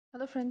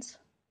Hello friends,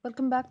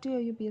 welcome back to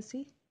your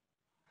UPSC.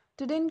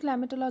 Today in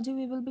climatology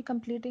we will be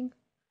completing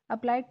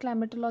applied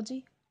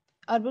climatology,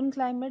 urban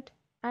climate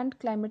and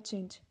climate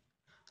change.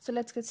 So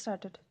let's get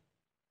started.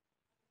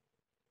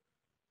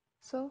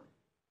 So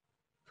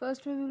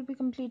first we will be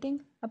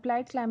completing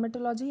applied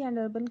climatology and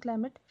urban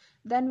climate,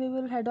 then we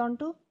will head on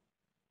to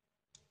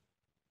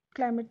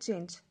climate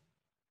change.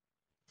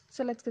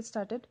 So let's get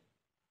started.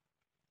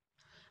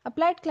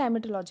 Applied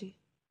climatology.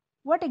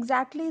 What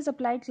exactly is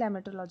applied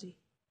climatology?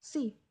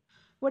 See,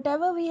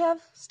 whatever we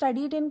have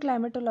studied in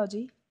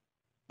climatology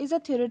is a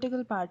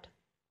theoretical part,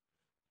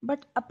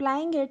 but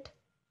applying it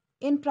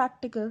in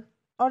practical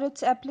or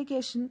its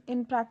application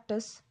in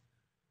practice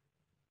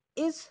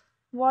is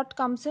what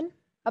comes in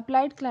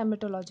applied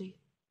climatology.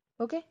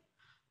 Okay,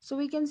 so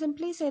we can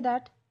simply say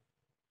that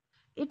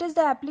it is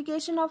the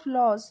application of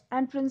laws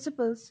and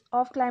principles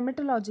of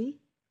climatology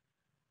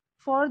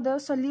for the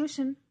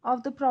solution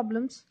of the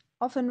problems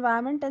of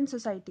environment and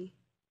society.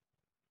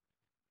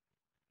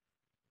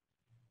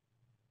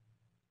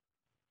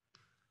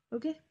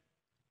 Okay,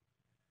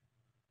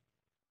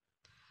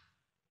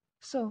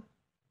 so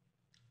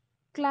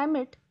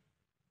climate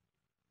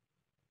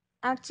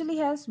actually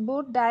has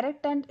both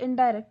direct and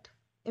indirect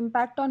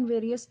impact on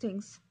various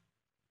things.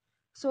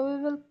 So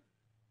we will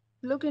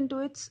look into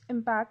its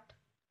impact.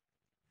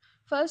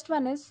 First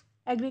one is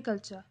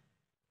agriculture.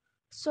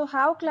 So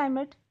how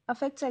climate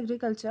affects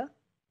agriculture?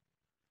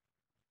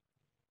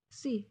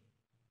 See,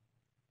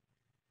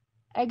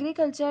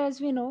 agriculture, as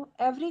we know,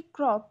 every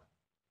crop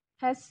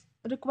has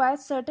requires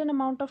certain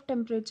amount of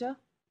temperature,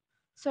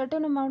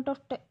 certain amount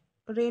of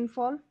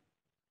rainfall,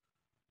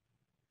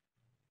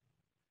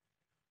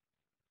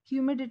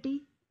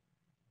 humidity,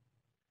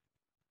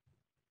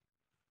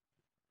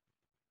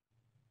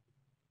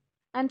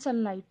 and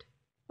sunlight.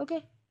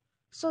 Okay,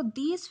 so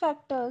these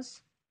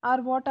factors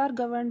are what are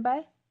governed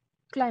by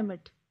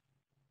climate.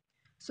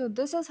 So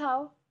this is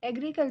how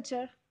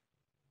agriculture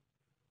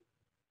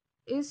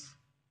is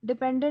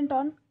dependent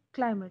on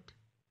climate.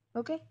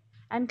 Okay,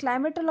 and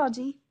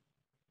climatology,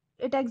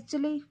 it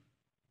actually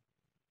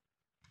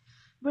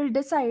will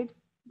decide,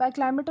 by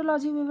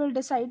climatology we will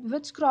decide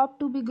which crop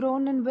to be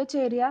grown in which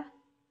area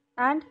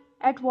and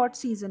at what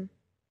season.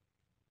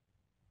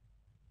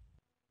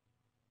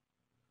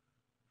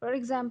 For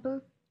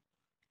example,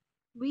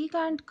 we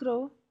can't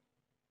grow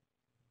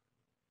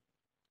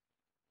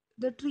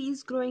the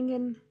trees growing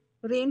in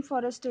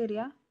rainforest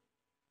area,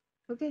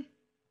 okay,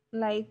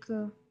 like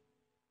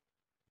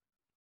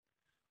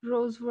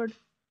rosewood,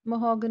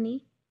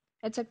 mahogany,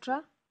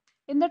 etc.,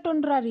 in the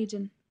tundra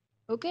region.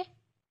 Okay,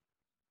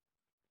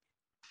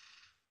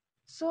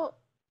 so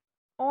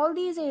all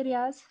these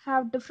areas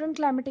have different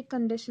climatic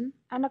condition,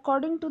 and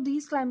according to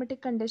these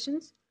climatic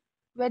conditions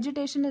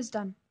vegetation is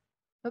done.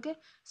 Okay,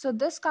 so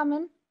this come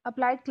in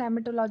applied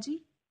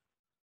climatology.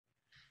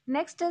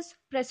 Next is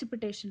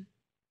precipitation.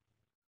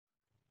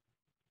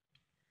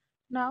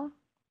 Now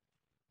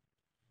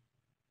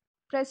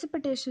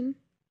precipitation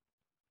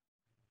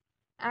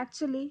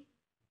actually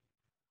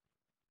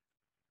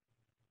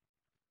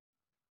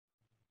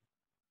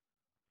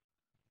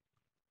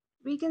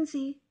we can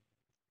see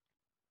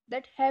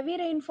that heavy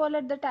rainfall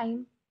at the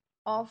time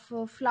of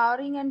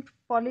flowering and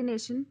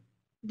pollination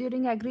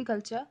during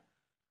agriculture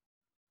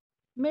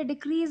may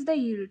decrease the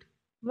yield.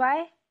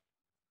 Why?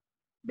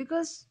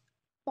 Because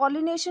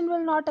pollination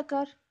will not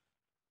occur,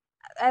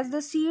 as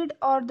the seed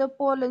or the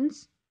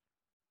pollens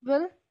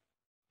will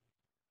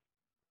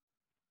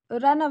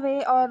run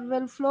away or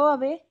will flow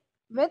away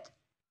with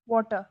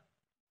water.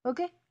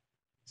 Okay,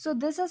 so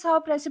this is how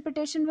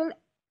precipitation will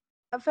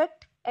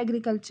affect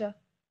agriculture.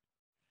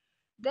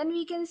 Then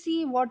we can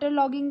see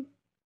waterlogging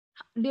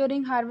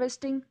during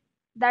harvesting.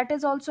 That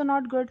is also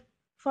not good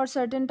for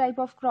certain type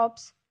of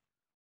crops.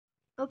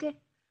 Okay,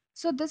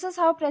 so this is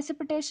how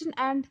precipitation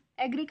and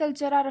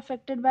agriculture are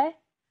affected by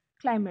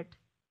climate.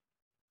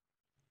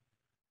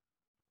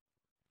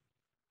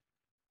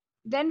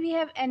 Then we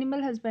have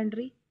animal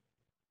husbandry.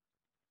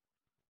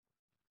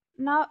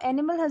 Now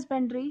animal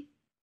husbandry,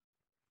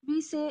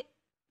 we say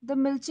the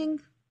milching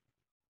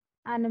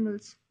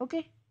animals.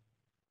 Okay,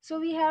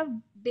 so we have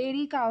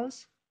dairy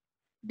cows.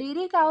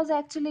 Dairy cows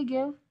actually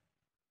give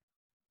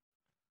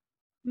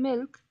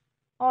milk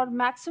or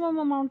maximum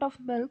amount of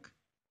milk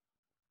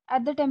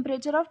at the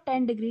temperature of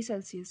 10 degrees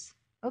Celsius.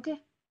 Okay,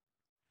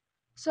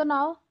 so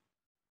now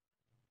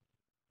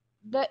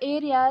the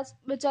areas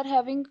which are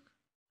having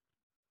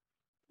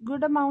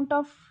good amount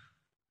of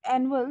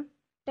annual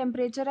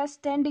temperature as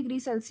 10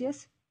 degrees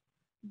Celsius,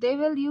 they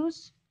will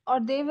use or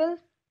they will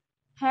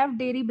have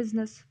dairy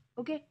business.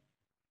 Okay,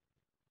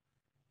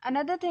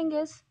 another thing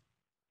is,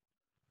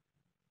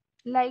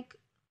 like,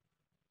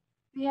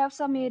 we have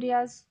some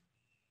areas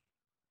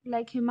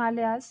like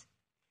Himalayas.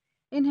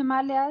 In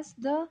Himalayas,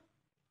 the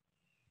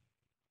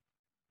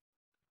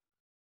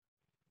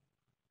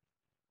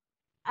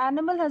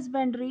animal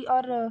husbandry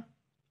or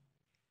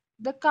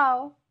the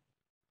cow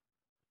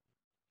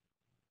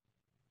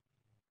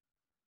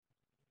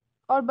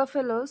or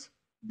buffaloes,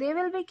 they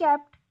will be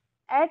kept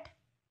at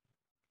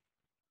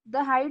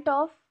the height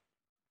of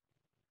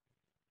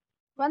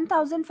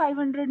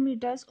 1500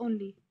 meters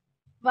only.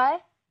 Why?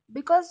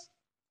 Because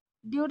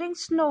during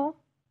snow,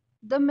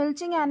 the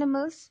milching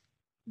animals,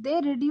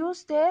 they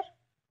reduce their,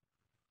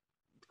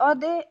 or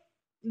they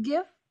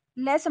give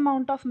less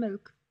amount of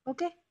milk.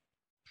 Okay,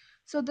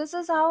 so this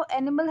is how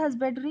animal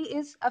husbandry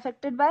is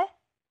affected by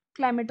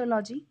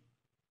climatology.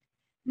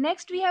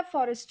 Next we have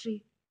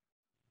forestry.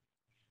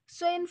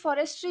 So in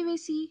forestry we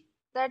see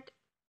that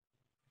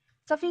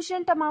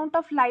sufficient amount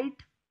of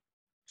light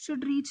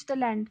should reach the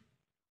land.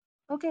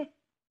 Okay,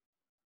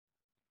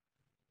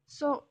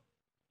 so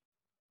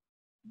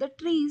the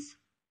trees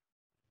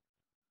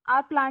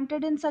are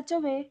planted in such a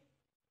way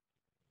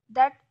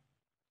that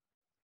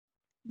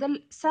the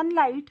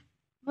sunlight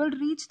will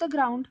reach the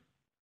ground,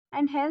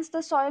 and hence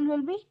the soil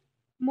will be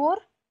more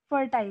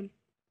fertile.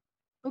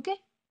 Okay,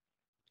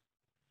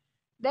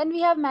 then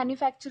we have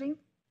manufacturing.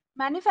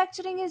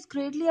 Manufacturing is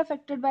greatly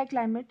affected by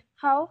climate.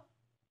 How?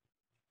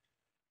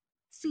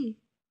 See,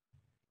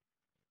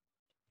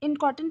 in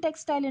cotton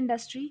textile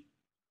industry,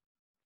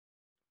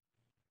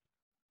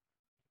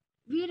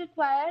 we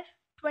require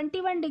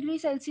 21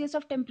 degrees Celsius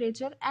of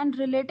temperature and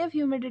relative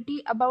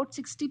humidity about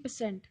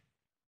 60%.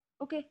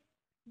 Okay,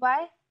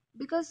 why?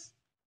 Because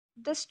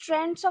the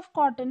strands of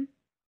cotton,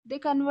 they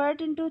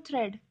convert into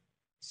thread.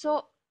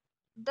 So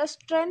the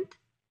strength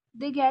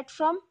they get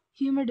from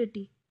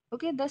humidity.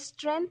 Okay, the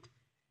strength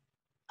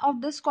of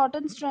this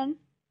cotton strand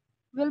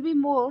will be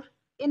more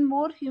in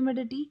more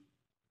humidity.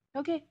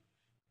 Okay,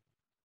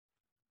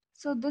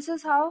 so this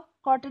is how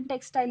cotton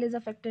textile is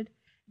affected.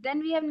 Then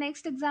we have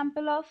next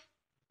example of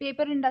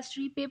paper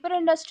industry. Paper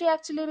industry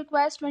actually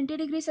requires 20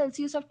 degrees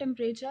Celsius of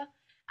temperature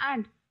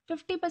and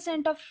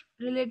 50% of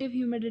relative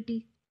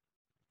humidity.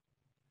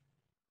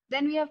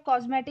 Then we have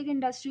cosmetic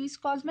industries.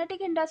 Cosmetic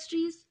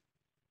industries,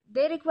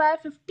 they require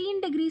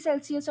 15 degrees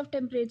Celsius of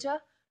temperature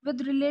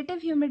with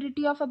relative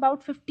humidity of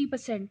about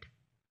 50%.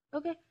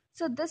 Okay,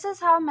 so this is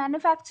how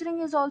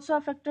manufacturing is also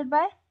affected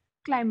by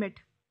climate.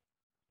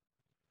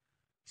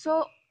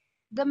 So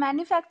the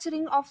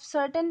manufacturing of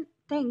certain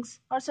things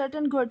or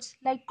certain goods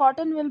like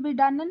cotton will be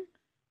done in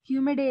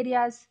humid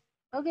areas.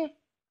 Okay,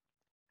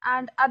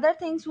 and other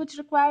things which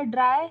require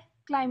dry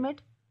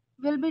climate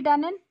will be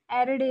done in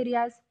arid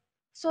areas.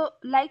 So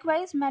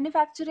likewise,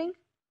 manufacturing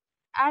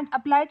and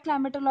applied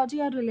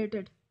climatology are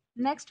related.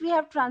 Next we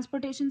have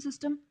transportation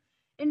system.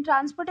 In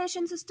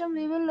transportation system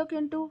we will look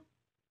into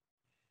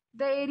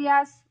the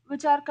areas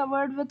which are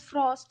covered with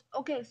frost.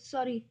 Okay,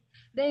 sorry,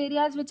 the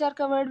areas which are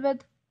covered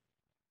with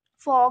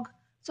fog.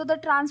 So the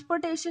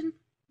transportation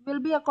will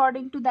be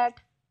according to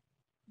that.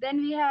 Then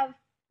we have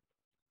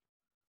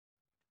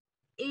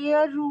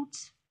air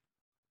routes.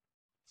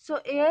 So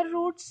air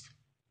routes,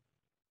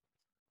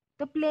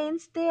 the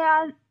planes, they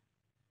are,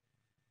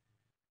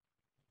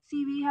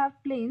 see, we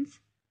have planes.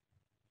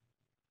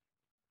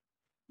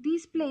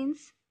 These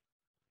planes,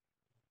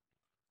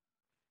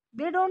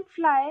 they don't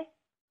fly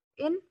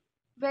in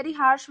very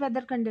harsh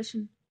weather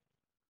condition.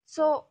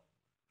 So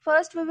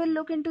first we will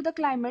look into the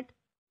climate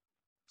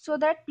so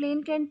that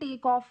plane can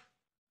take off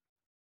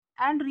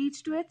and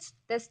reach to its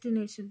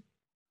destination.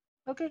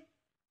 Okay,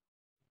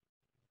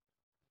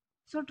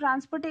 so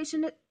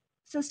transportation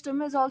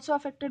system is also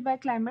affected by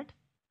climate,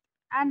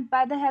 and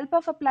by the help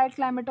of applied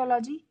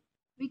climatology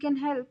we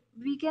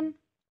can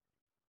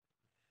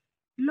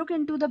look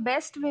into the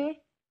best way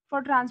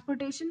for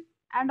transportation,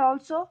 and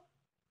also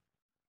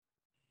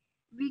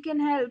we can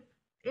help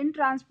in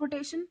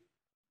transportation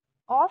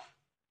of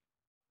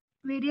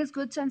various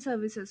goods and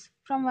services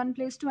from one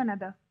place to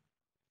another.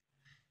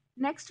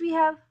 Next we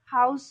have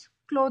house,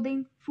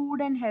 clothing, food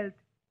and health.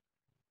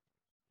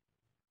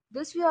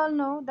 This we all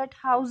know that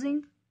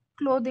housing,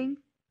 clothing,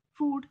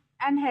 food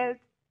and health,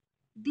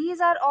 these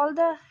are all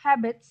the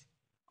habits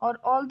or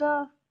all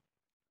the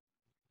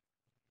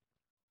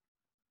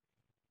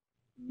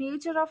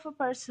nature of a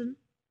person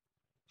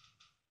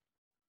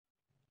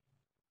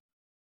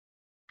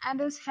and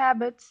his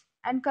habits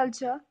and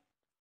culture,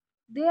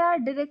 they are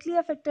directly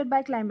affected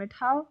by climate.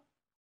 How?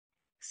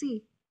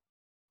 See,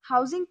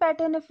 housing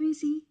pattern, if we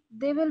see,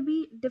 they will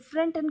be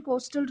different in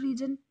coastal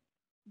region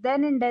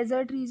than in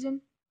desert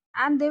region,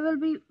 and they will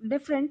be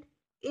different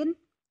in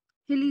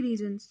hilly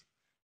regions.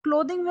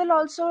 Clothing will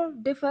also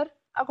differ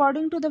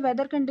according to the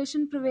weather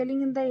condition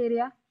prevailing in the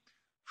area.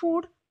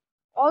 Food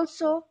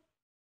also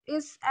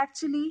is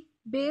actually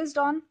based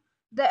on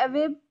the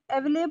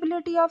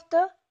availability of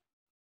the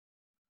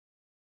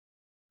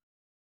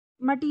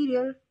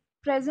material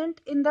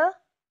present in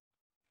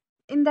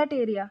that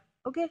area.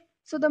 Okay,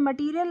 so the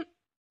material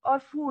or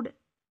food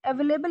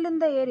available in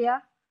the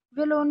area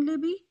will only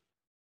be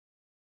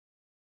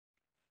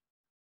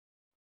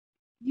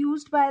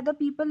used by the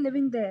people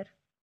living there.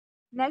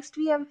 Next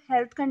we have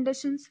health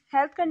conditions.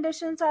 Health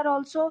conditions are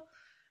also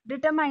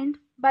determined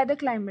by the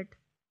climate.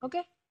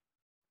 Okay,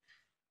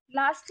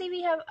 lastly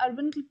we have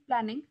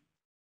planning.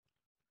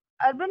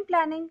 Urban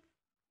planning,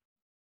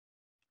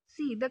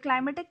 see, the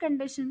climatic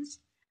conditions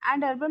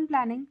and urban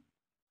planning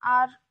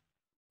are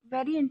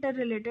very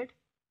interrelated,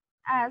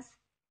 as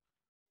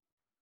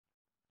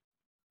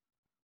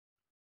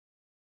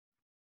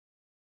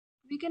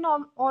we can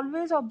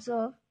always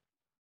observe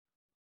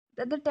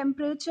that the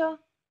temperature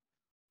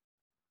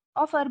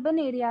of urban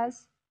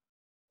areas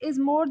is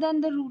more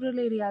than the rural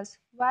areas.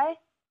 Why?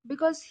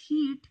 Because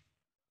heat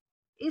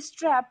is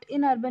trapped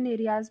in urban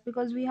areas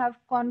because we have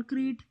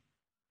concrete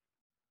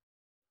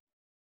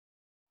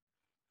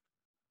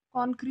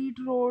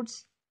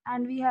roads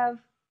and we have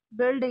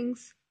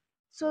buildings.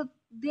 So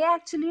they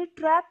actually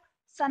trap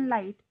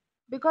sunlight,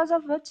 because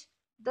of which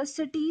the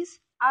cities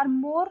are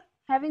more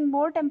having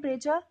more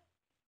temperature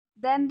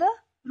than the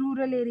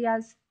rural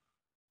areas.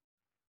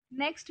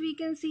 Next we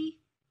can see,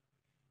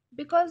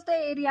 because the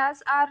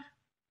areas are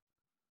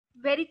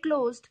very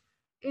closed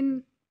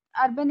in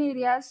urban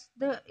areas,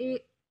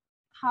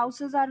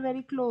 houses are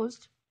very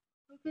closed.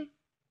 Okay,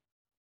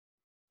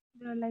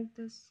 they are like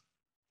this.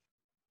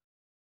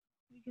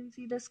 We can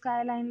see the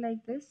skyline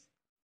like this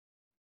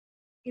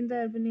in the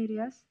urban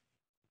areas.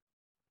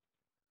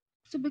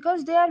 So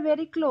because they are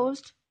very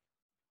closed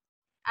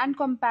and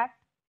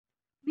compact,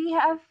 we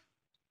have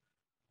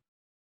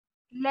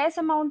less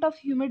amount of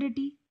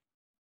humidity,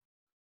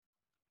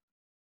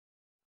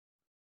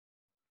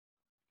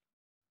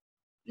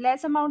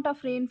 less amount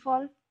of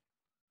rainfall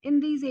in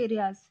these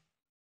areas.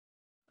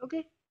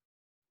 Okay,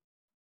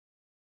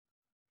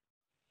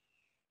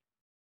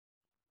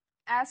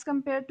 as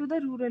compared to the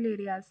rural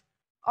areas,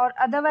 or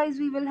otherwise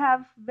we will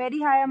have very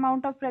high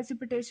amount of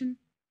precipitation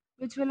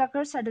which will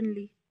occur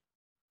suddenly.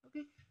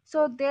 Okay,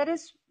 so there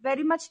is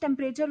very much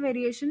temperature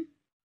variation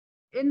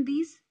in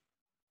these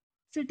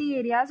city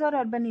areas or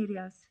urban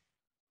areas.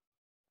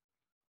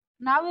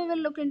 Now we will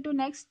look into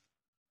next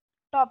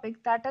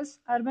topic, that is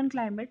urban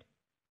climate.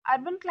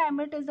 Urban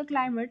climate is the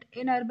climate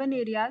in urban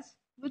areas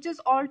which is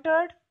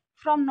altered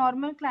from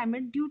normal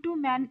climate due to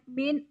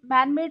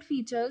man-made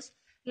features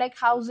like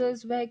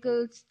houses,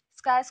 vehicles,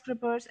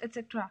 skyscrapers,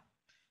 etc.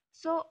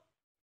 So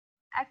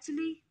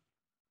actually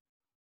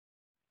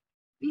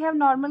we have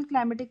normal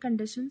climatic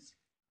conditions,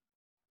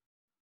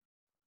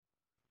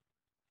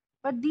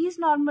 but these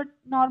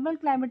normal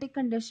climatic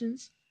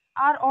conditions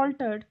are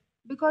altered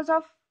because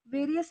of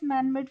various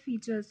man-made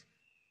features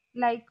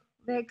like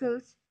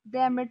vehicles.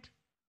 They emit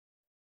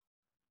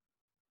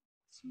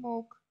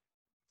smoke.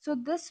 So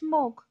this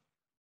smoke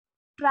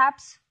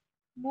traps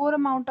more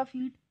amount of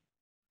heat,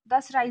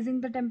 thus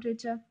rising the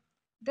temperature.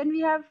 Then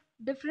we have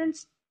different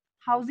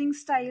housing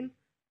style.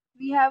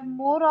 We have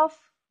more of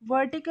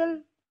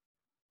vertical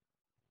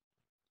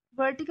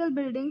vertical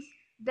buildings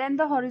than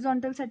the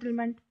horizontal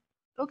settlement.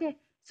 Okay,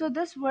 so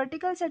this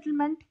vertical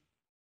settlement,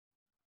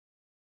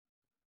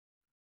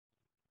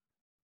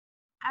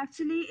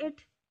 actually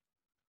it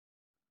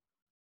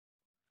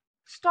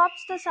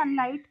stops the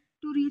sunlight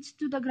to reach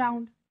to the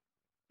ground.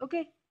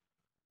 Okay,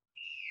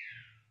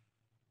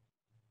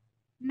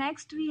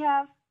 next we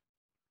have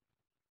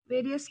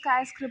various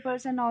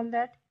skyscrapers and all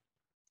that.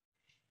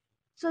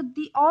 So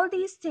all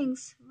these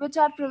things which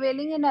are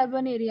prevailing in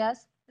urban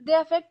areas, they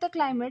affect the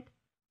climate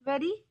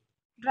very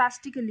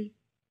drastically.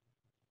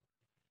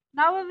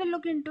 Now we will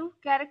look into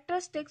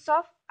characteristics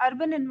of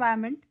urban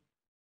environment.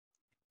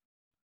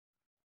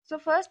 So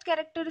first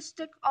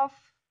characteristic of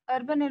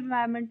urban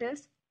environment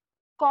is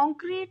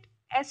concrete,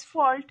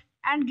 asphalt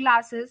and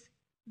glasses.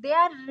 They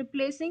are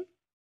replacing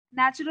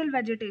natural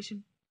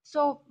vegetation.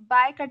 So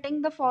by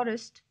cutting the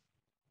forest,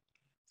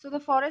 so the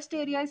forest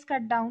area is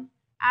cut down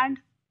and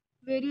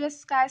various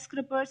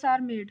skyscrapers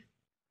are made.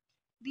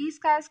 These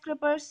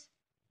skyscrapers,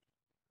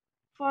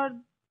 for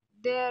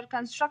their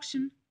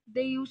construction,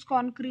 they use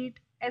concrete,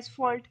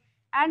 asphalt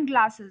and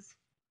glasses.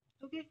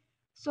 Okay,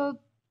 so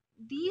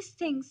these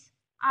things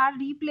are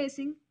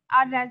replacing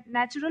our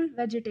natural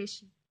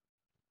vegetation.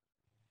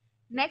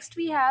 Next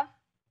we have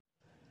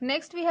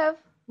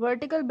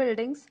vertical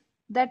buildings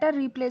that are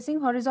replacing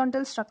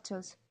horizontal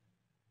structures.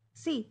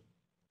 See,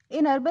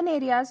 in urban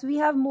areas we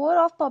have more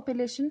of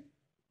population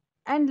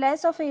and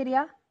less of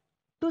area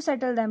to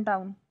settle them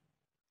down.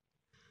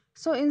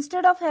 So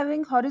instead of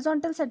having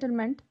horizontal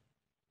settlement,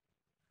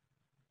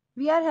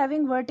 we are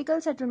having vertical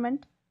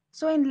settlement.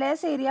 So in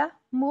less area,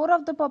 more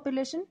of the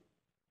population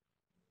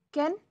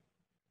can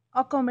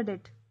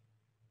accommodate.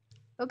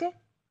 Okay.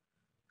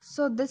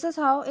 So this is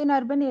how in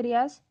urban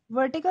areas,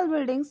 vertical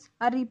buildings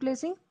are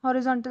replacing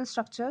horizontal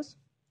structures.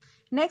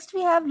 Next,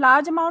 we have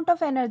large amount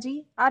of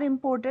energy are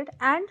imported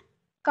and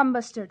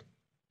combusted.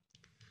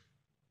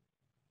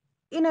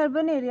 In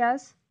urban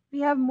areas,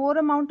 we have more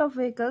amount of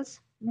vehicles,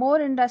 more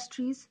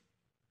industries.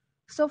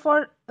 So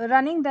for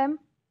running them,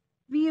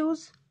 we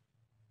use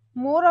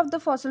more of the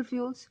fossil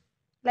fuels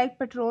like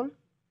petrol,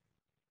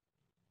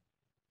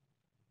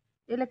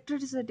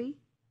 electricity.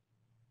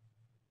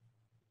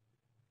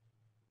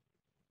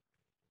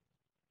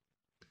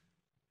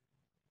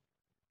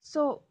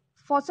 So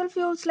fossil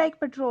fuels like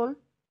petrol,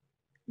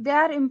 they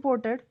are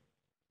imported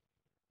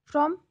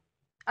from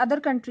other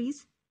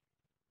countries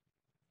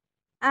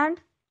and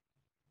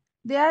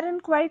they are in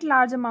quite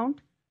large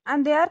amount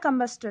and they are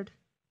combusted.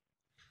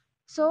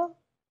 So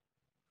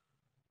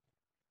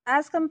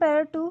as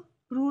compared to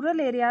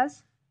rural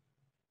areas,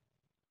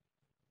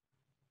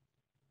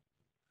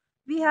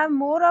 we have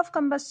more of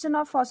combustion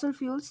of fossil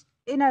fuels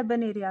in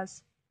urban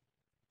areas.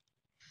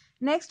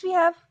 Next, we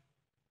have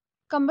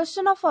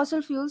combustion of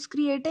fossil fuels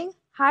creating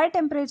high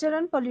temperature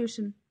and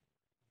pollution.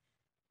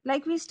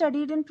 Like we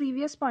studied in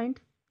previous point,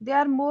 there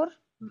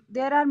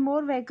are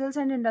more vehicles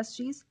and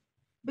industries,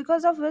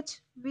 because of which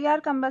we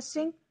are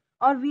combusting,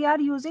 or we are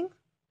using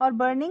or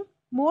burning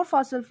more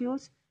fossil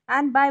fuels,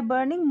 and by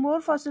burning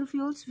more fossil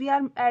fuels we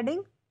are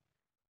adding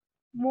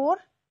more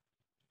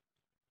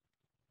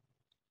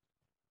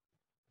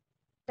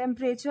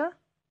temperature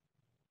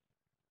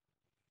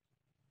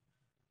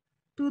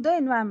to the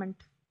environment.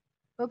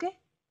 Okay,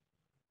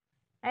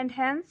 and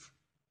hence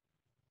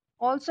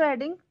also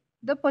adding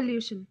the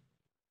pollution.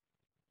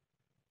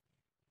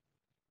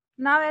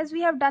 Now, as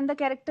we have done the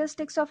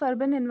characteristics of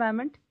urban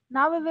environment,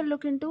 now we will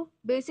look into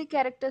basic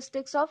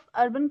characteristics of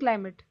urban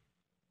climate.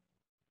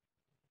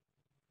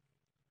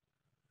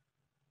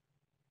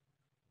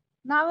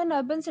 Now, in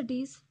urban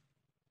cities,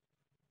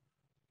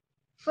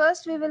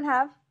 first we will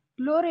have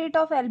low rate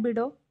of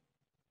albedo.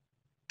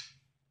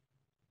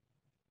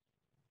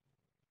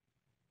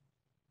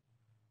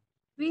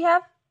 We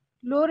have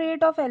low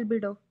rate of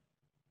albedo.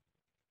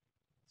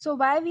 So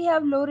why we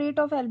have low rate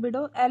of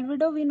albedo?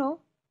 Albedo, we know,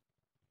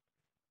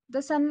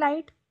 the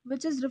sunlight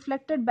which is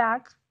reflected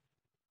back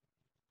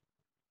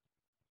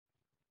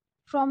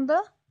from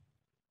the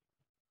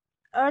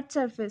earth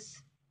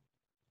surface,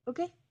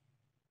 okay,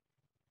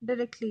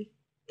 directly,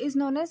 is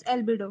known as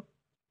albedo.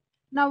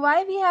 Now,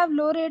 why we have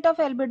low rate of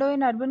albedo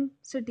in urban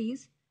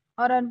cities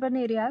or urban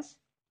areas?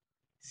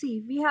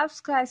 See, we have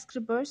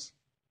skyscrapers,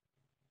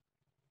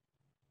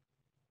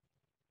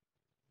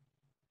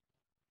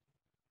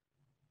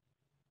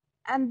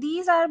 and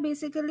these are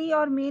basically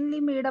or mainly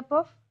made up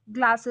of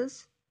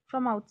glasses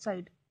from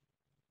outside.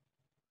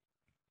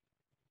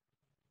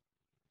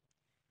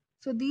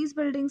 So these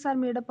buildings are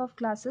made up of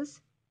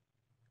glasses.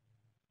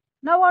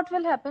 Now what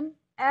will happen?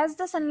 As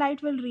the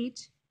sunlight will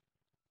reach,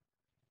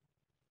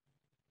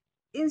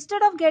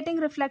 instead of getting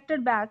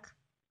reflected back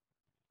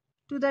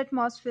to the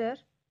atmosphere,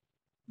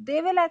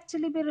 they will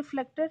actually be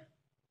reflected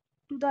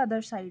to the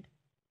other side.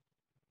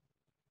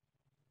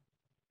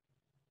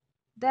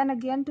 Then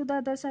again to the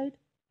other side,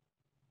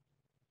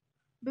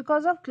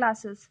 because of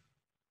glasses.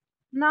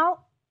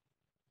 Now,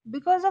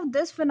 because of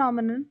this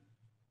phenomenon,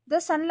 the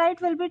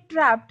sunlight will be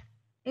trapped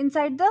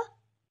inside the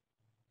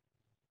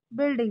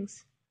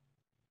buildings,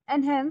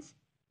 and hence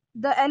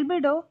the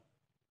albedo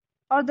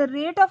or the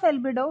rate of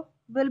albedo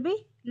will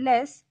be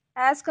less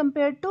as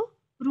compared to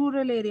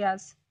rural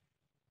areas.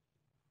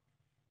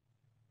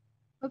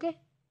 Okay.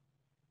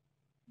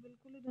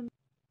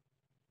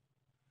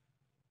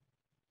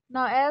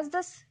 Now, as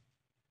the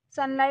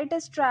sunlight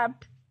is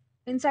trapped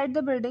inside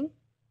the building,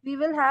 we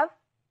will have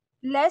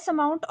less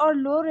amount or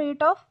low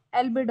rate of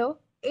albedo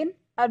in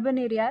urban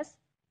areas.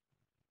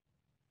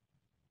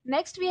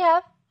 Next, we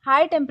have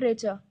high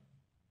temperature.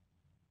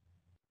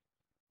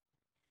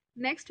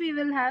 Next, we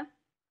will have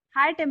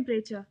high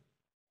temperature.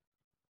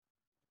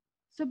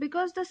 So,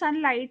 because the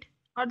sunlight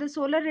or the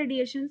solar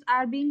radiations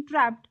are being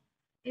trapped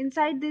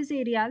inside these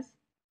areas,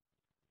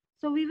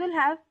 so we will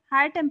have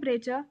high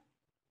temperature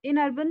in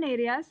urban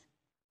areas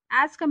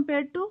as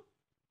compared to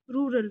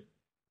rural.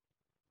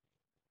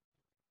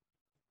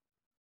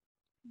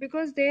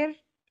 Because there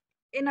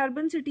in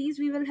urban cities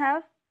we will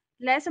have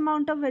less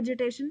amount of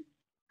vegetation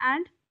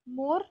and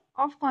more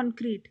of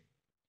concrete.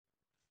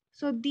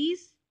 So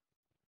these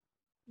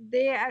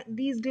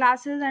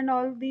glasses and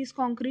all these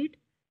concrete,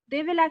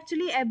 they will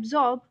actually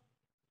absorb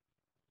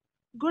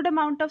good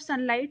amount of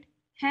sunlight,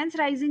 hence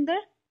rising the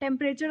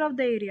temperature of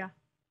the area.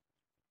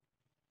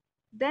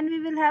 Then we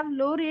will have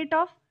low rate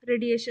of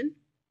radiation.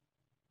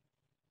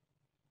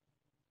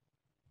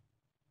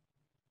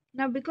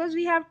 Now, because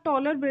we have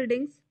taller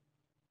buildings,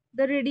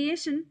 the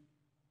radiation,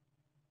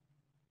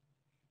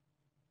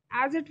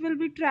 as it will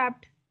be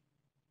trapped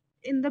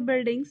in the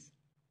buildings,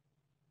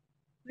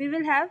 we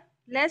will have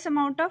less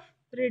amount of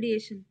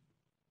radiation.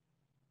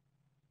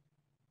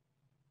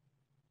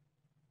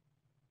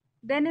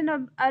 Then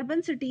in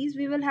urban cities,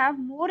 we will have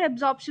more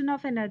absorption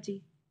of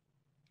energy.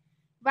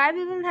 Why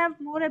we will have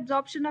more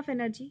absorption of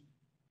energy?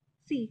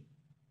 See,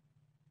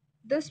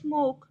 the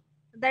smoke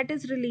that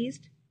is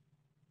released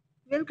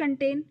will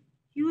contain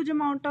huge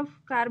amount of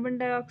carbon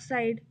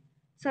dioxide,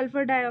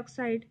 sulfur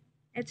dioxide,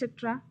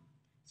 etc.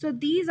 So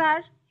these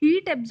are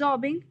heat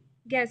absorbing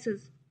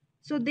gases.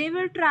 So they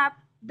will trap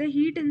the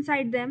heat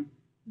inside them,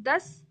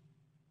 thus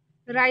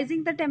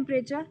rising the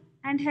temperature,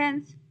 and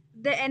hence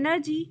the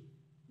energy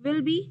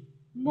will be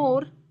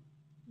more,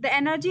 the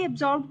energy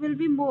absorbed will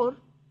be more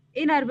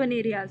in urban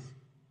areas.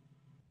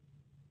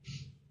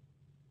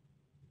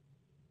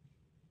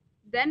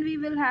 Then we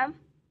will have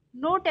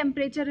no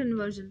temperature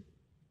inversion.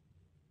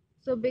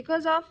 So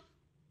because of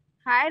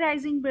high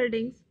rising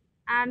buildings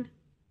and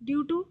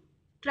due to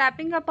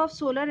trapping up of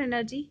solar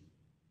energy,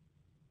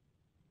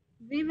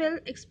 we will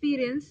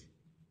experience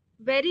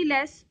very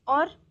less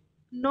or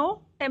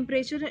no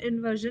temperature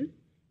inversion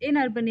in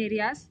urban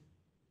areas.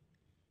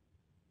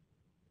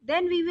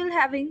 Then we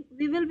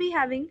will be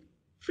having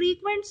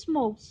frequent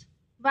smokes.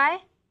 Why?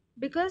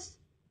 Because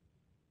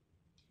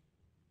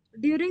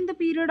during the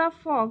period of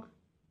fog,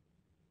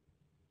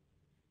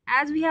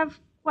 as we have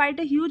quite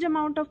a huge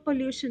amount of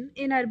pollution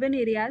in urban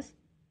areas,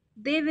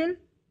 they will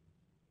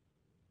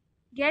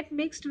get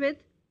mixed with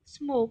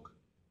smoke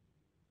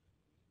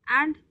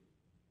and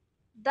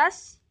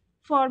thus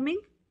forming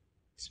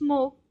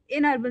smoke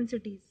in urban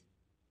cities.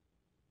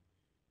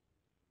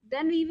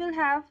 Then we will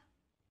have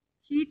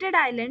heated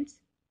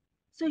islands.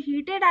 So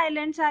heated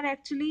islands are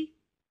actually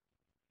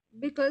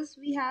because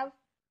we have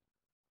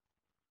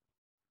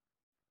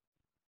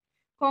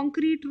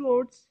concrete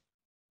roads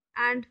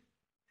and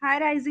high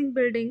rising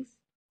buildings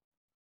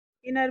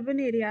in urban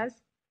areas.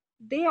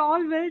 They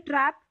all will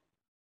trap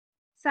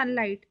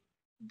sunlight,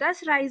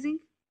 thus rising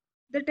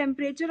the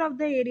temperature of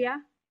the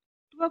area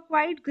to a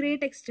quite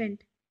great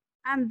extent.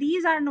 And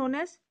these are known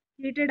as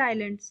heated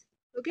islands.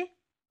 Okay,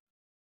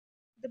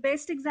 the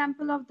best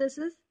example of this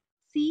is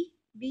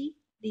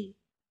CBD.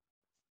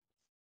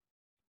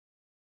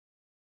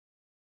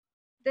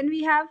 Then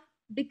we have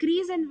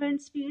decrease in wind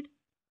speed.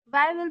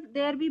 Why will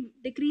there be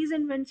decrease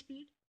in wind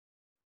speed?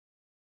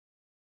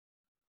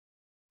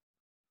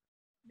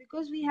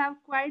 Because we have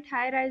quite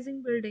high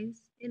rising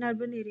buildings in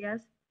urban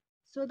areas.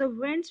 So the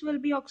winds will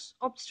be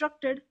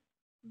obstructed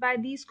by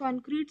these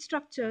concrete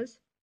structures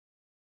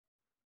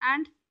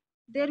and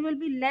there will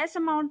be less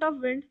amount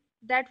of wind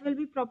that will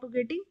be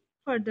propagating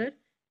further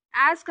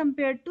as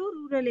compared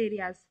to rural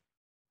areas.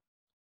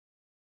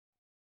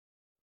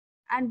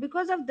 And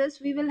because of this,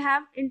 we will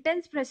have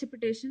intense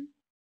precipitation.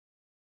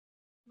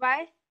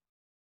 Why?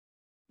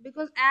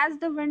 Because as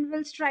the wind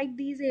will strike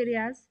these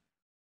areas,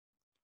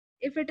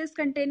 if it is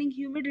containing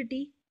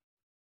humidity,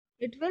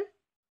 it will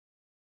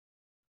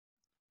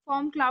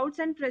form clouds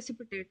and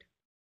precipitate.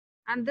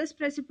 And this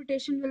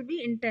precipitation will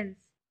be intense.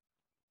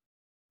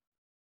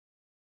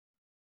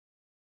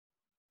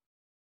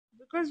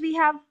 Because we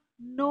have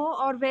no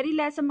or very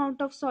less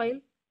amount of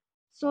soil,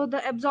 so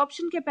the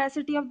absorption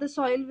capacity of the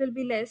soil will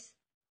be less,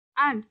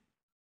 and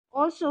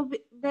also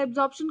the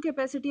absorption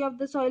capacity of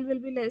the soil will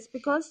be less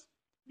because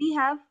we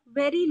have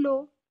very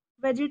low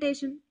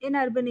vegetation in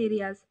urban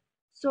areas,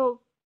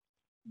 so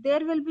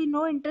there will be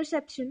no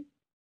interception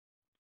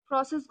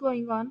process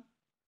going on,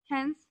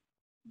 hence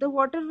the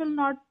water will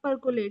not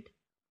percolate.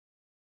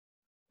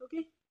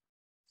 Okay,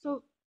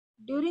 so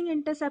during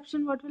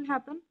interception what will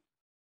happen,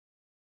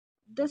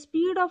 the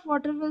speed of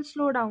water will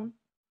slow down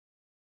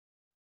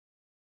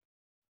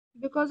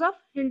because of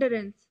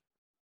hindrance.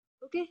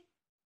 Okay,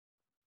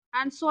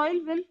 and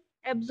soil will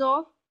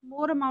absorb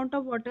more amount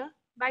of water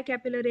by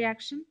capillary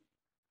action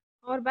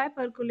or by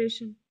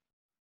percolation.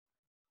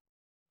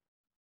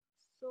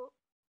 So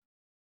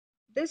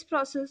this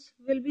process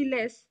will be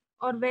less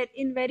or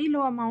in very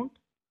low amount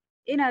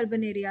in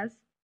urban areas.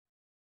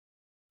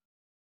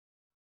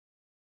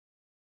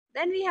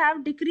 Then we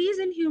have decrease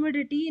in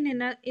humidity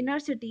in inner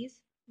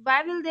cities.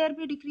 Why will there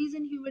be decrease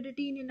in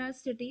humidity in inner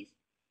cities?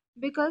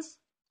 Because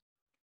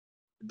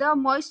the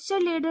moisture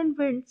laden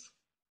winds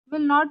will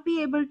not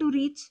be able to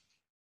reach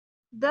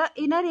the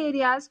inner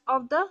areas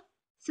of the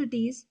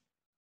cities,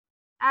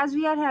 as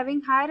we are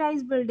having high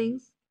rise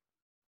buildings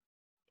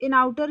in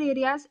outer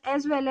areas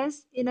as well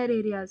as inner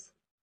areas.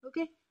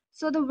 Okay,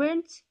 so the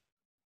winds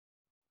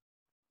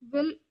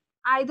will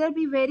either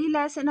be very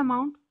less in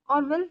amount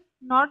or will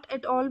not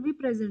at all be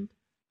present.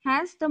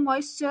 Hence, the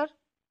moisture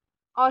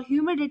or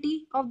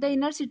humidity of the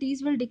inner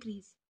cities will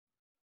decrease.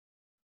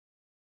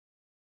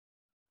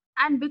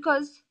 And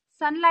because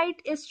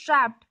sunlight is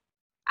trapped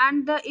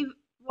and the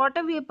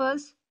water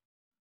vapors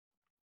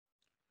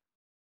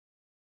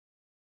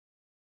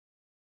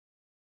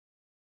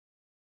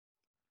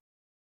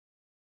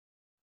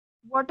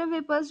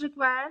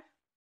require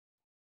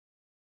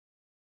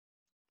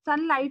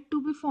sunlight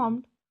to be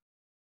formed.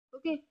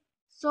 Okay,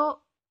 so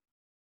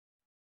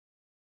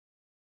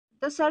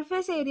the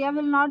surface area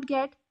will not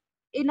get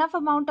enough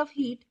amount of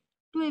heat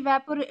to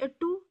evaporate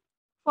to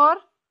for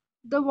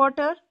the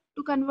water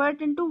to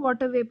convert into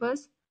water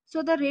vapors,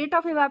 so the rate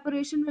of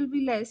evaporation will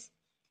be less,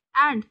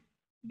 and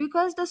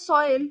because the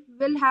soil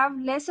will have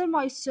lesser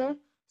moisture,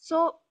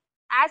 so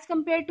as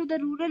compared to the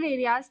rural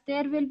areas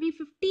there will be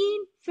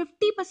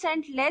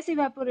 50% less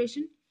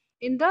evaporation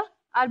in the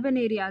urban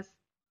areas.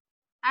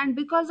 And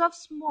because of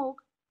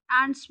smoke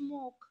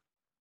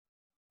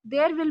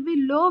there will be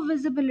low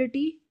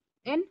visibility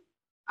in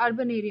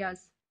urban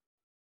areas,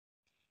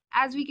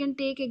 as we can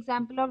take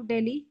example of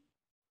Delhi.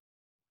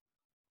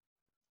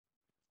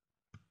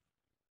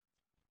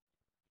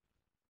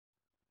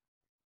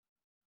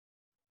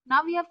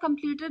 Now we have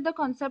completed the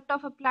concept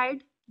of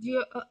applied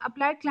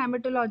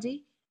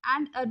climatology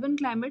and urban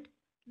climate.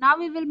 Now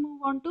we will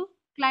move on to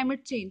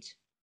climate change.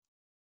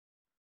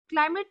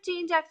 Climate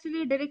change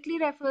actually directly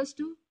refers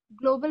to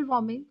global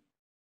warming.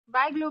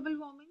 Why global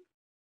warming?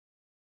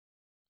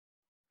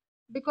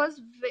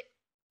 Because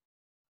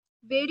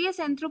various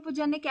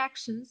anthropogenic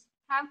actions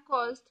have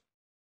caused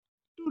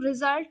to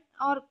result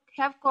or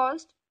have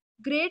caused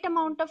great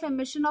amount of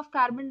emission of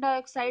carbon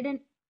dioxide and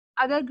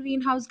other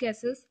greenhouse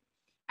gases,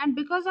 and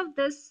because of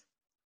this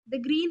The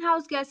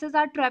greenhouse gases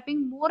are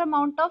trapping more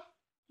amount of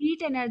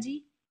heat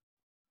energy,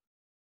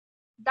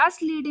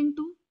 thus leading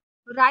to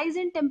rise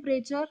in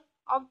temperature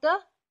of the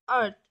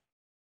earth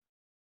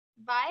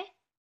by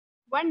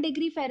 1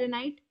 degree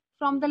Fahrenheit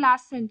from the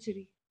last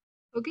century.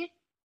 Okay.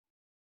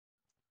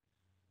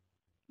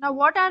 Now,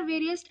 what are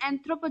various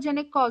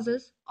anthropogenic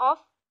causes of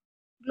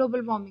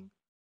global warming?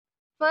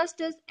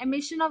 First is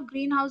emission of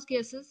greenhouse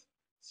gases.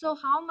 So,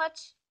 how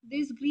much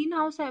these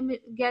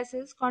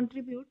gases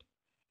contribute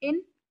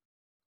in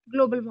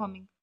global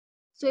warming?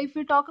 So, if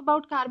we talk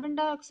about carbon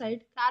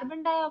dioxide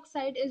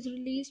is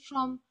released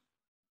from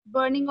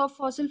burning of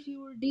fossil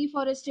fuel,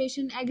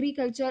 deforestation,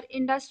 agriculture,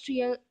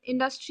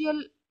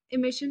 industrial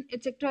emission,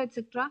 etc.,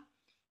 etc.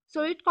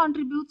 So it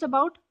contributes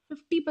about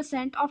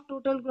 50% of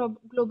total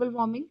global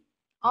warming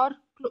or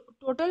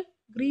total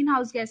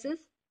greenhouse gases.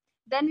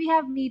 Then we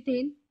have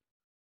methane.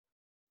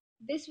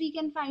 This we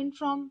can find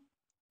from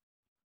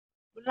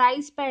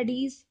rice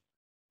paddies,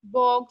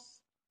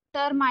 bogs,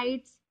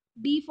 termites,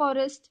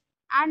 deforest,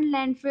 and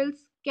landfills,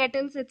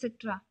 kettles,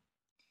 etc.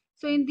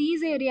 So in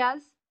these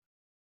areas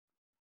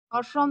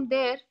or from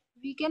there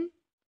we can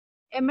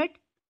emit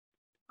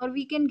or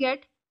we can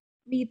get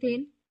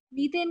methane.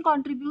 Methane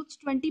contributes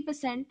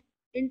 20%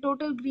 in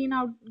total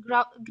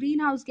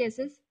greenhouse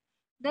gases.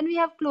 Then we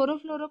have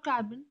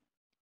chlorofluorocarbon.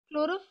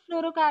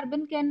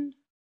 Chlorofluorocarbon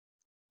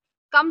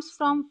comes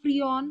from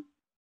freon,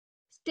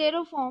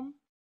 styrofoam,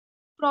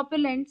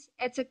 propellants,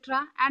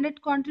 etc., and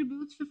it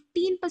contributes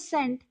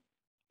 15%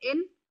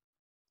 in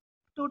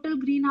total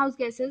greenhouse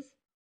gases.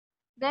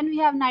 Then we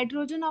have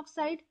nitrous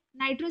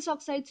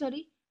oxide,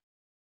 sorry.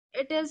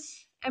 It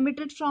is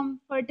emitted from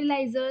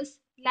fertilizers,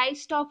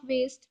 livestock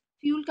waste,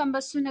 fuel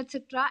combustion,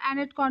 etc., and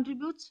it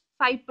contributes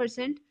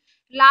 5%.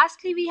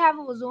 Lastly, we have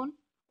ozone.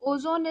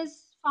 Ozone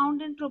is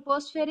found in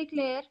tropospheric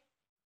layer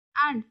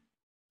and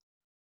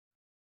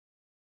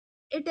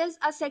it is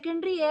a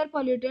secondary air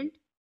pollutant,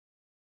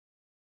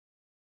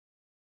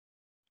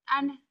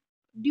 and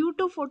due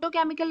to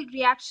photochemical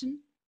reaction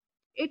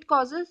it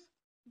causes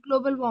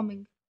global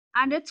warming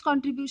and its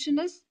contribution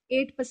is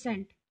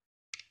 8%.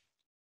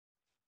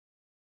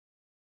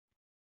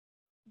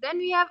 Then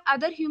we have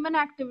other human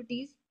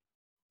activities,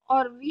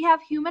 or we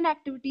have human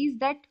activities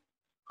that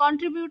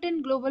contribute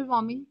in global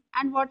warming,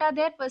 and what are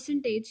their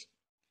percentage?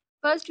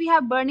 First we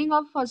have burning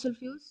of fossil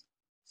fuels.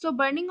 So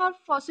burning of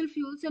fossil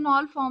fuels in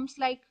all forms,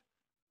 like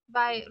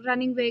by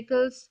running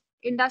vehicles,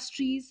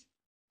 industries,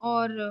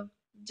 or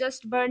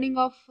just burning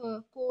of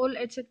coal,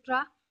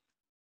 etc.,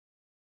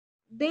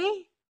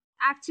 they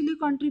actually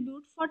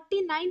contribute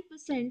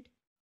 49%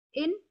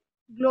 in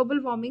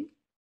global warming.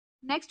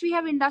 Next, we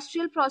have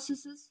industrial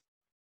processes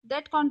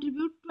that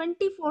contribute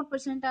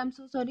 24%. I'm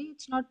so sorry,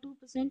 it's not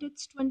 2%,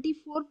 it's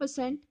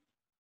 24%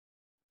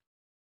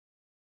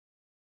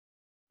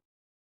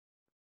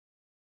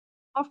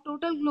 of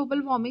total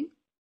global warming.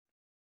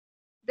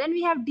 Then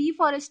we have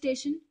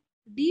deforestation.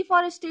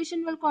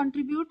 Deforestation will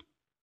contribute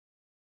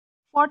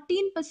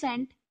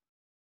 14%.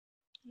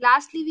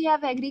 Lastly, we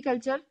have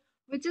agriculture,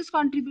 which is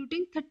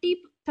contributing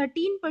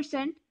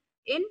 13%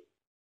 in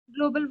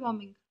global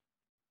warming.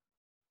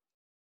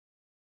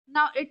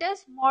 Now it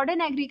is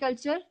modern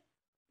agricultural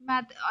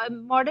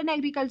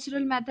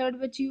method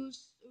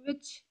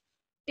which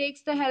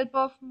takes the help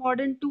of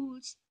modern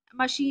tools,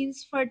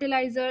 machines,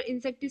 fertilizer,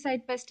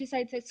 insecticide,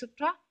 pesticides,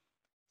 etc.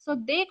 So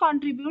they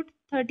contribute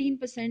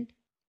 13%.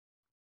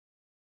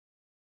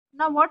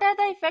 Now what are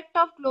the effect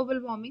of global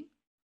warming?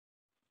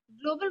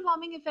 Global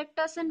warming affect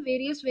us in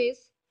various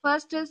ways.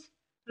 First is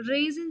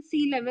rise in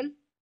sea level.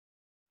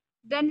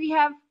 Then we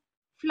have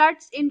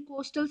floods in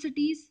coastal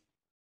cities.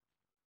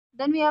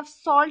 Then we have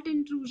salt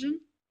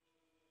intrusion,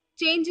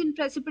 change in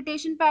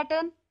precipitation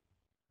pattern.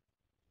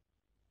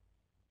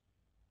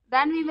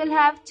 Then we will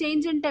have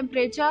change in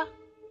temperature,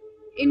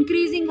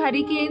 increasing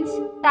hurricanes,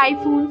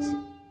 typhoons,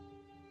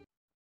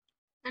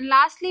 and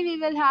lastly we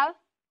will have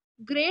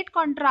great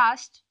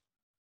contrast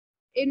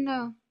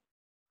in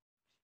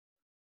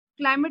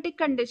climatic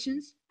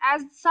conditions,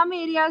 as some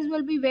areas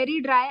will be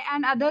very dry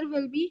and other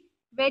will be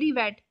very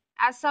wet,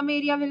 as some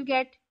area will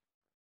get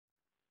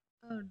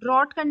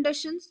drought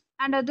conditions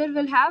and other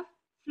will have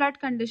flood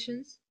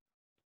conditions.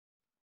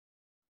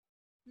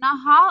 Now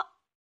how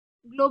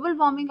global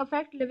warming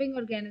affect living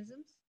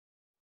organisms?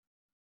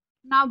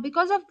 Now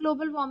because of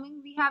global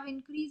warming we have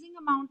increasing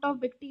amount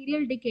of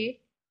bacterial decay.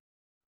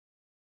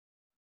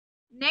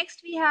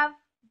 Next we have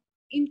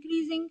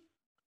increasing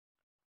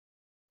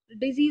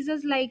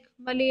diseases like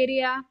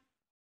malaria,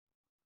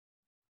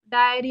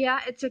 diarrhea,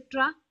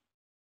 etc.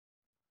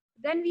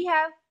 Then we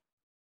have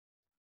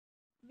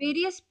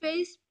various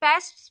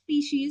pest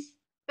species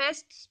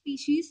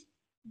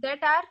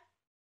that are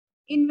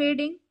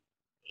invading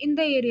in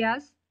the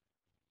areas.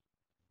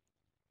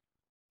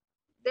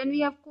 Then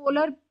we have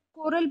coral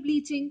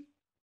bleaching,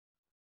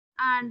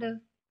 and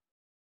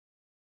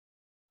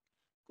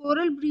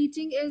coral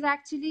bleaching is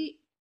actually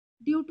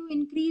due to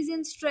increase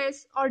in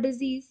stress or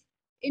disease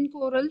in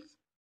corals.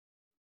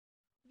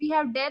 We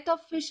have death of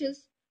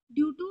fishes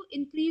due to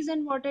increase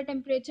in water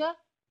temperature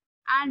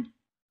and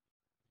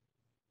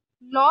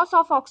loss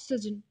of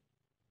oxygen,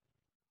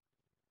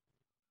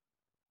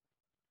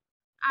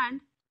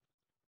 and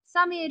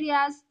some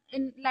areas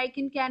in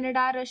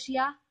Canada,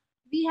 Russia,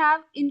 we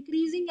have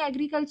increasing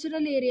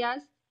agricultural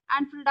areas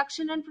and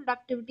production and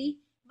productivity,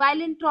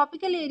 while in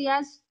tropical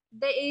areas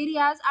the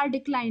areas are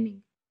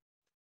declining.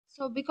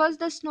 So because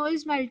the snow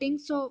is melting,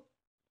 so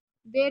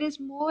there is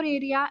more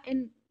area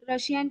in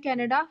Russia and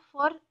Canada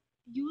for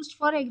used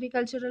for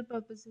agricultural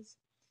purposes.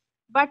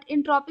 But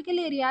in tropical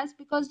areas,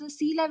 because the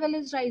sea level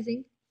is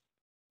rising,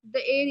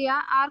 the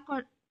area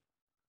are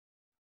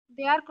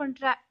they are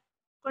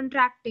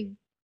contracting.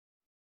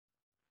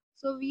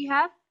 So we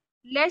have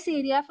less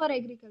area for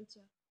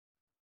agriculture.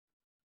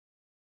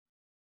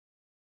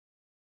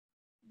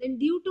 Then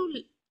due to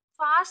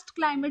fast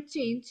climate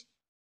change,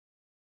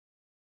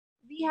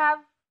 we have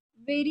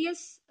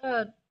various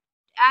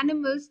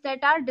animals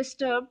that are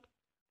disturbed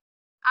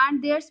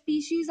and their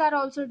species are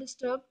also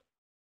disturbed.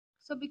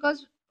 So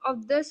because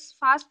of this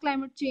fast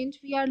climate change,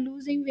 we are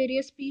losing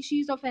various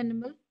species of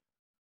animal.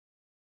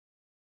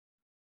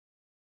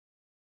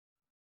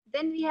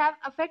 Then we have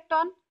effect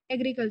on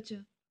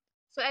agriculture.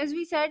 So as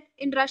we said,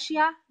 in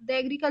Russia, the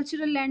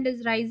agricultural land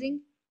is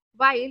rising,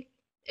 while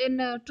in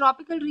a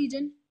tropical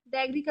region, the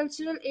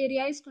agricultural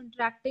area is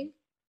contracting.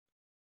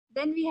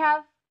 Then we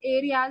have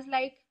areas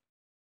like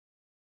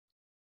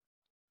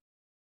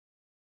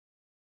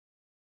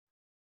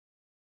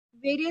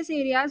various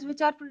areas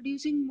which are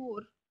producing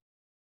more,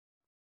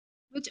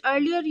 which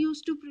earlier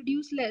used to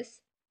produce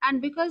less,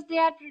 and because they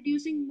are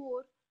producing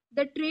more,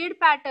 the trade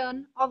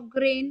pattern of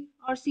grain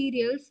or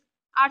cereals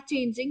are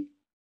changing.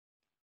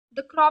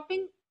 The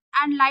cropping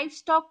and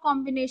livestock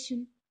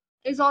combination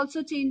is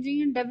also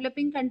changing in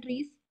developing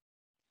countries.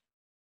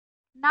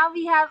 Now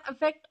we have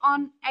effect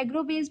on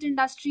agro-based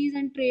industries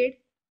and trade,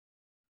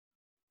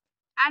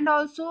 and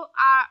also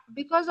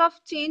because of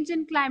change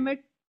in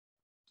climate,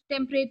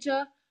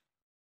 temperature,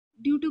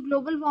 due to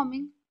global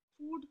warming,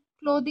 food,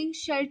 clothing,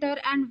 shelter,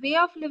 and way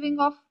of living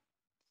of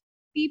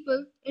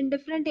people in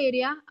different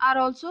area are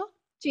also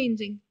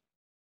changing.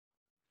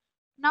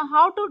 Now,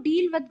 how to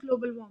deal with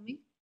global warming?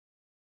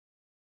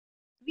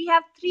 We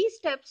have three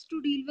steps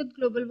to deal with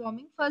global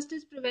warming. First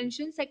is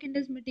prevention, second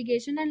is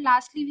mitigation, and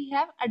lastly we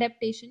have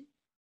adaptation.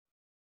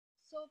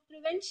 So,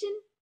 prevention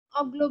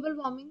of global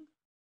warming,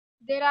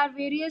 there are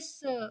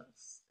various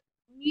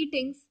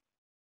meetings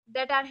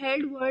that are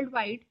held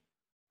worldwide.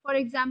 For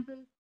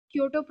example,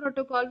 Kyoto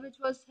Protocol, which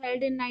was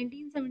held in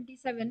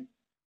 1977,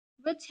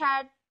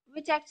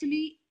 which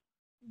actually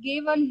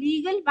gave a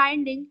legal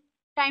binding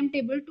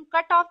timetable to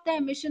cut off the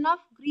emission of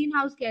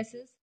greenhouse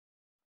gases.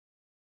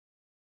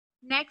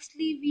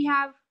 Nextly, we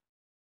have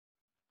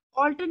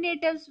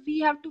alternatives. We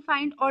have to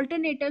find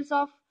alternatives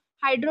of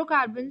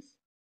hydrocarbons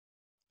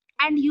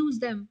and use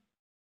them.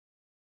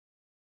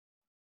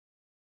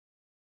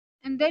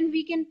 And then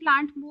we can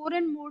plant more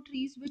and more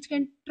trees which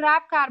can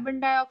trap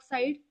carbon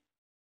dioxide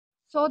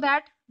so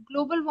that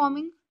global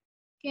warming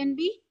can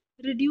be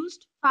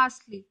reduced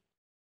fastly.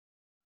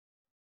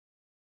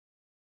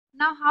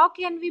 Now, how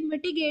can we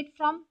mitigate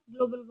from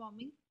global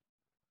warming?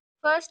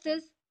 First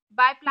is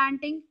by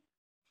planting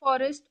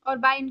forest or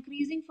by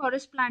increasing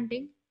forest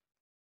planting.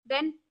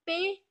 Then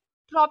pay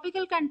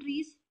tropical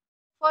countries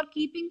for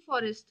keeping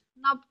forest.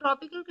 Now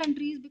tropical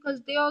countries,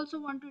 because they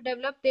also want to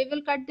develop, they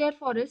will cut their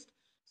forest.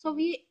 So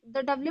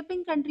the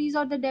developing countries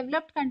or the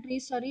developed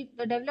countries,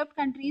 the developed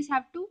countries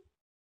have to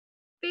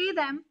pay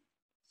them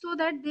so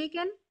that they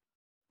can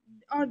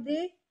or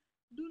they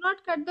do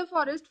not cut the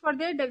forest for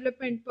their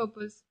development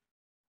purpose.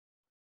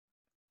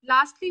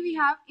 Lastly, we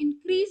have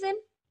increase in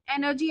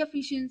energy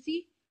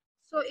efficiency.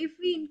 So if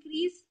we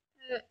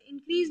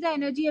increase the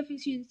energy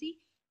efficiency,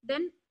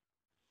 then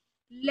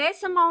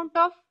less amount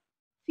of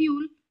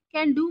fuel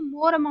can do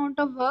more amount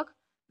of work.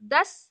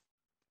 Thus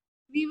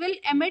we will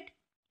emit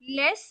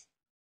less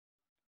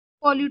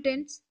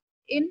pollutants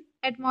in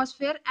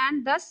atmosphere,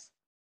 and thus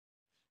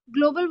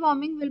global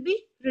warming will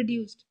be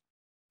reduced.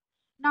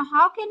 Now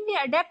how can we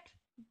adapt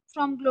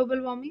from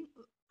global warming?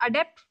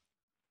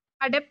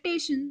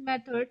 Adaptation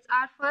methods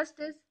are: first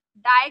is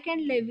dike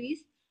and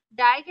levees.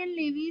 Dike and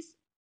levees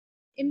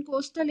in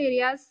coastal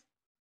areas.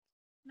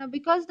 Now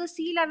because the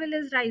sea level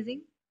is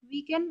rising,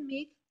 we can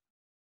make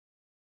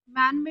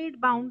man-made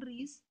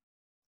boundaries,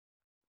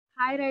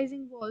 high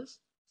rising walls,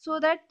 so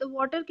that the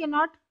water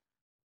cannot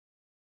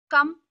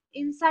come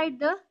inside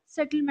the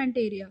settlement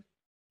area.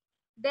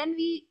 Then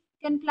we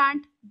can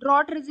plant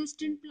drought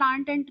resistant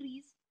plant and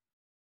trees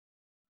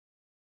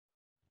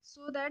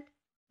so that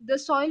the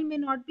soil may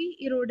not be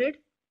eroded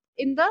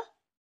in the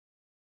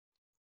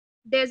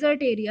desert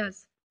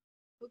areas.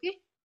 Okay,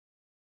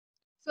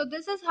 so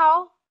this is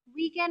how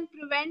we can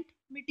prevent,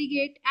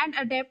 mitigate, and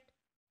adapt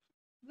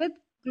with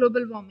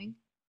global warming.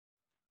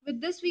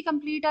 With this, we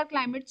complete our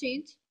climate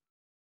change.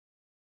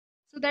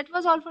 So that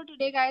was all for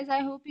today, guys. I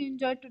hope you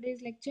enjoyed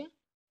today's lecture.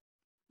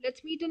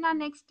 Let's meet in our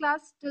next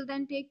class. Till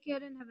then, take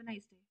care and have a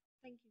nice day.